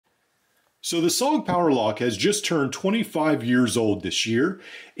So the SOG PowerLock has just turned 25 years old this year,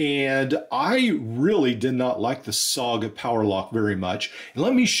 and I really did not like the SOG PowerLock very much. And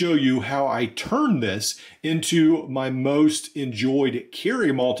let me show you how I turned this into my most enjoyed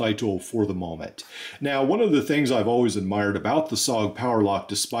carry multi-tool for the moment. Now, one of the things I've always admired about the SOG PowerLock,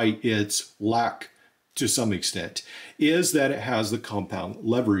 despite its lack to some extent, is that it has the compound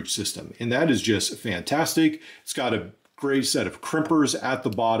leverage system, and that is just fantastic. It's got a great set of crimpers at the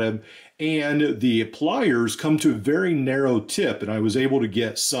bottom, and the pliers come to a very narrow tip, and I was able to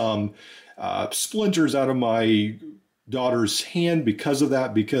get some splinters out of my daughter's hand because of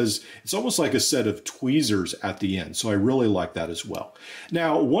that, because it's almost like a set of tweezers at the end. So I really like that as well.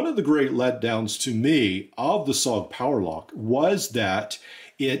 Now, one of the great letdowns to me of the SOG PowerLock was that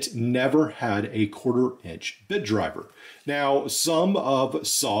it never had a 1/4-inch bit driver. Now, some of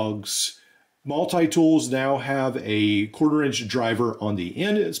SOG's multi-tools now have a 1/4-inch driver on the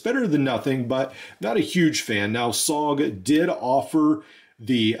end. It's better than nothing, but not a huge fan. Now, SOG did offer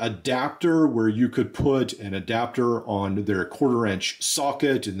the adapter where you could put an adapter on their 1/4-inch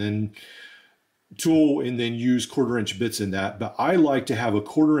socket and then tool and then use 1/4-inch bits in that. But I like to have a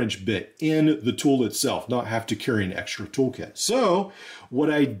 1/4-inch bit in the tool itself, not have to carry an extra toolkit. So what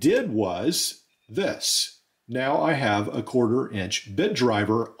I did was this. Now I have a 1/4-inch bit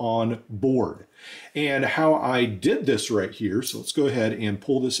driver on board. And how I did this right here, so let's go ahead and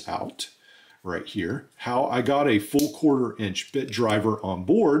pull this out right here. How I got a full 1/4-inch bit driver on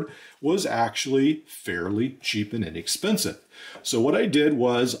board was actually fairly cheap and inexpensive. So what I did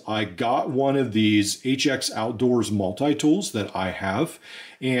was I got one of these HX Outdoors multi-tools that I have,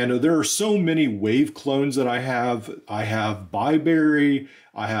 and there are so many Wave clones that I have. I have Byberry,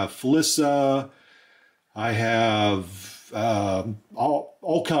 I have Felissa, I have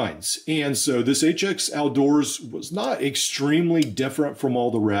all kinds. And so this HX Outdoors was not extremely different from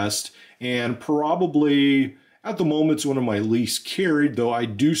all the rest, and probably at the moment it's one of my least carried, though I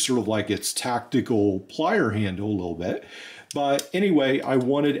do sort of like its tactical plier handle a little bit. But anyway, I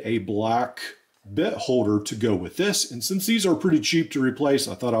wanted a black bit holder to go with this, and since these are pretty cheap to replace,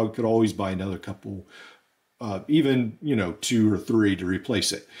 I thought I could always buy another couple, even, 2 or 3 to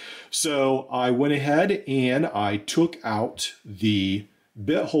replace it. So I went ahead and I took out the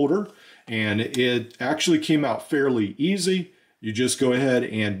bit holder, and it actually came out fairly easy. You just go ahead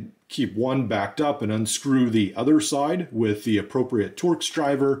and keep one backed up and unscrew the other side with the appropriate Torx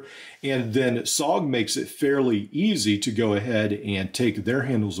driver, and then SOG makes it fairly easy to go ahead and take their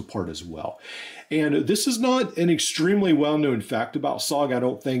handles apart as well. And this is not an extremely well-known fact about SOG, I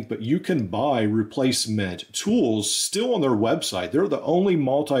don't think, but you can buy replacement tools still on their website. They're the only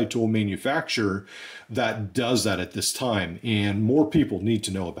multi-tool manufacturer that does that at this time, and more people need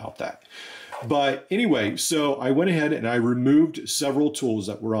to know about that. But anyway, so I went ahead and I removed several tools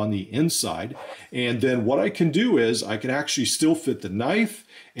that were on the inside. And then what I can do is I can actually still fit the knife,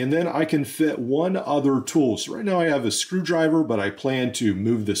 and then I can fit one other tool. So right now I have a screwdriver, but I plan to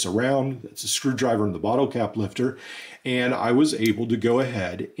move this around. That's a screwdriver in the bottle cap lifter. And I was able to go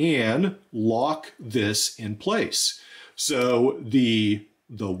ahead and lock this in place. So the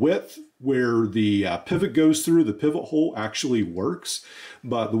width where the pivot goes through, the pivot hole actually works.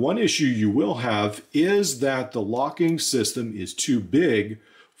 But the one issue you will have is that the locking system is too big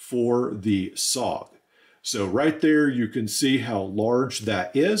for the SOG. So right there, you can see how large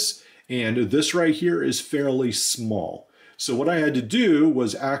that is. And this right here is fairly small. So what I had to do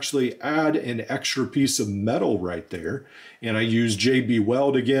was actually add an extra piece of metal right there. And I used JB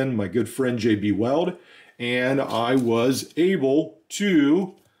Weld again, my good friend JB Weld. And I was able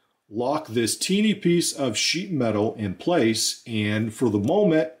to lock this teeny piece of sheet metal in place, and for the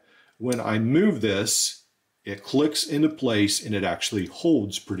moment when I move this, it clicks into place and it actually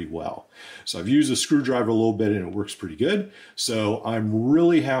holds pretty well. So I've used a screwdriver a little bit and it works pretty good. So I'm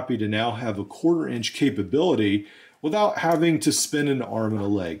really happy to now have a 1/4-inch capability without having to spin an arm and a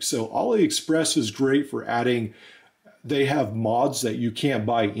leg. So Aliexpress is great for adding, they have mods that you can't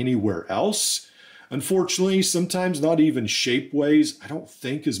buy anywhere else. Unfortunately, sometimes not even Shapeways, I don't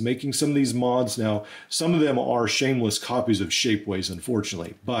think, is making some of these mods. Now, some of them are shameless copies of Shapeways,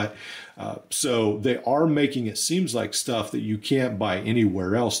 unfortunately. But so they are making, it seems like, stuff that you can't buy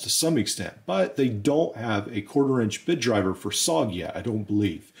anywhere else to some extent. But they don't have a 1/4-inch bit driver for SOG yet, I don't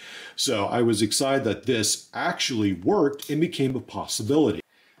believe. So I was excited that this actually worked and became a possibility.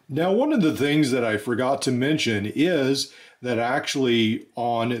 Now, one of the things that I forgot to mention is that actually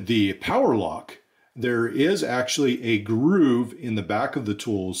on the PowerLock, there is actually a groove in the back of the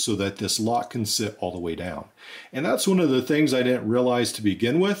tool so that this lock can sit all the way down. And that's one of the things I didn't realize to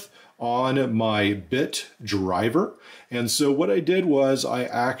begin with. on my bit driver. And so what I did was I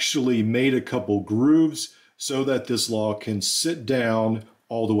actually made a couple grooves so that this lock can sit down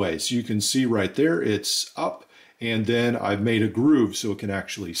all the way. So you can see right there, it's up, and then I've made a groove so it can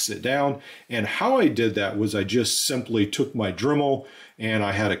actually sit down. And how I did that was I just simply took my Dremel and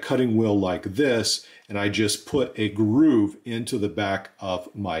I had a cutting wheel like this, and I just put a groove into the back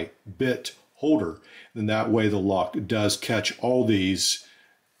of my bit holder. And that way the lock does catch all these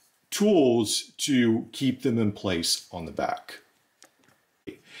tools to keep them in place on the back.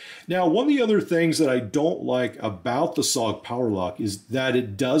 Now, one of the other things that I don't like about the SOG PowerLock is that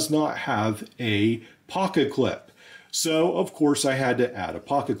it does not have a pocket clip. So, of course, I had to add a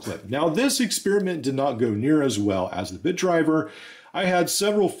pocket clip. Now, this experiment did not go near as well as the bit driver. I had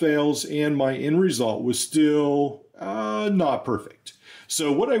several fails, and my end result was still not perfect.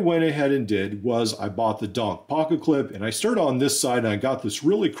 So what I went ahead and did was I bought the donk pocket clip, and I started on this side, and I got this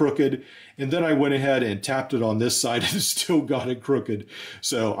really crooked, and then I went ahead and tapped it on this side and still got it crooked.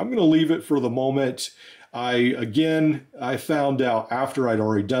 So I'm going to leave it for the moment. I found out after I'd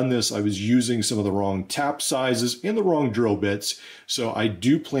already done this, I was using some of the wrong tap sizes and the wrong drill bits. So I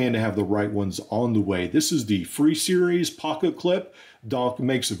do plan to have the right ones on the way. This is the Free Series pocket clip. Donk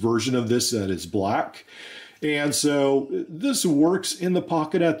makes a version of this that is black. And so this works in the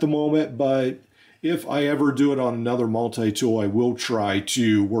pocket at the moment, but if I ever do it on another multi-tool, I will try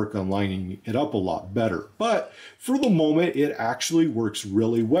to work on lining it up a lot better. But for the moment, it actually works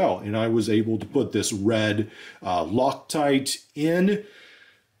really well. And I was able to put this red Loctite in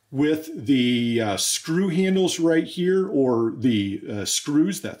with the screw handles right here, or the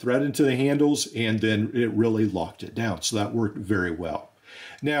screws that thread into the handles, and then it really locked it down. So that worked very well.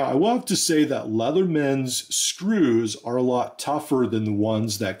 Now, I will have to say that Leatherman's screws are a lot tougher than the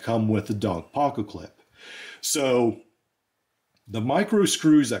ones that come with the donk pocket clip. So the micro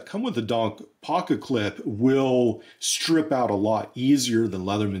screws that come with the donk pocket clip will strip out a lot easier than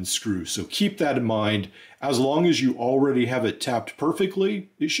Leatherman's screws. So keep that in mind. As long as you already have it tapped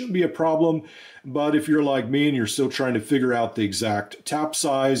perfectly, it shouldn't be a problem. But if you're like me and you're still trying to figure out the exact tap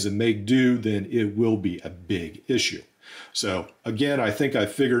size and make do, then it will be a big issue. So again, I think I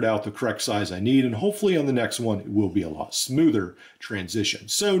figured out the correct size I need, and hopefully on the next one, it will be a lot smoother transition.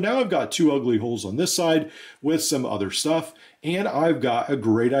 So now I've got two ugly holes on this side with some other stuff, and I've got a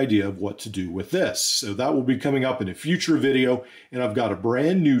great idea of what to do with this. So that will be coming up in a future video, and I've got a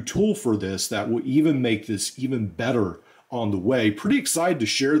brand new tool for this that will even make this even better on the way. Pretty excited to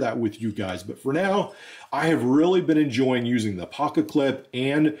share that with you guys, but for now, I have really been enjoying using the pocket clip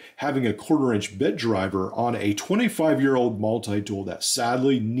and having a 1/4-inch bit driver on a 25-year-old multi-tool that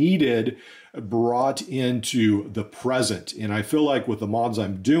sadly needed brought into the present. And I feel like with the mods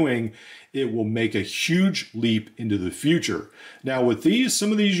I'm doing, it will make a huge leap into the future. Now with these,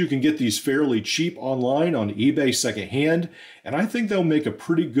 some of these you can get these fairly cheap online on eBay secondhand, and I think they'll make a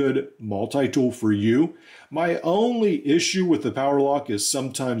pretty good multi-tool for you. My only issue with the PowerLock is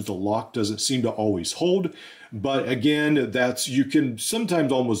sometimes the lock doesn't seem to always hold. But again, you can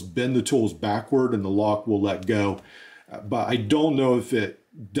sometimes almost bend the tools backward and the lock will let go. But I don't know if it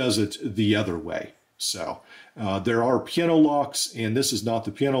does it the other way. So there are piano locks, and this is not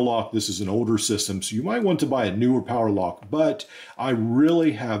the piano lock. This is an older system, so you might want to buy a newer PowerLock, but I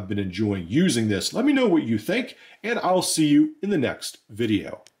really have been enjoying using this. Let me know what you think, and I'll see you in the next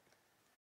video.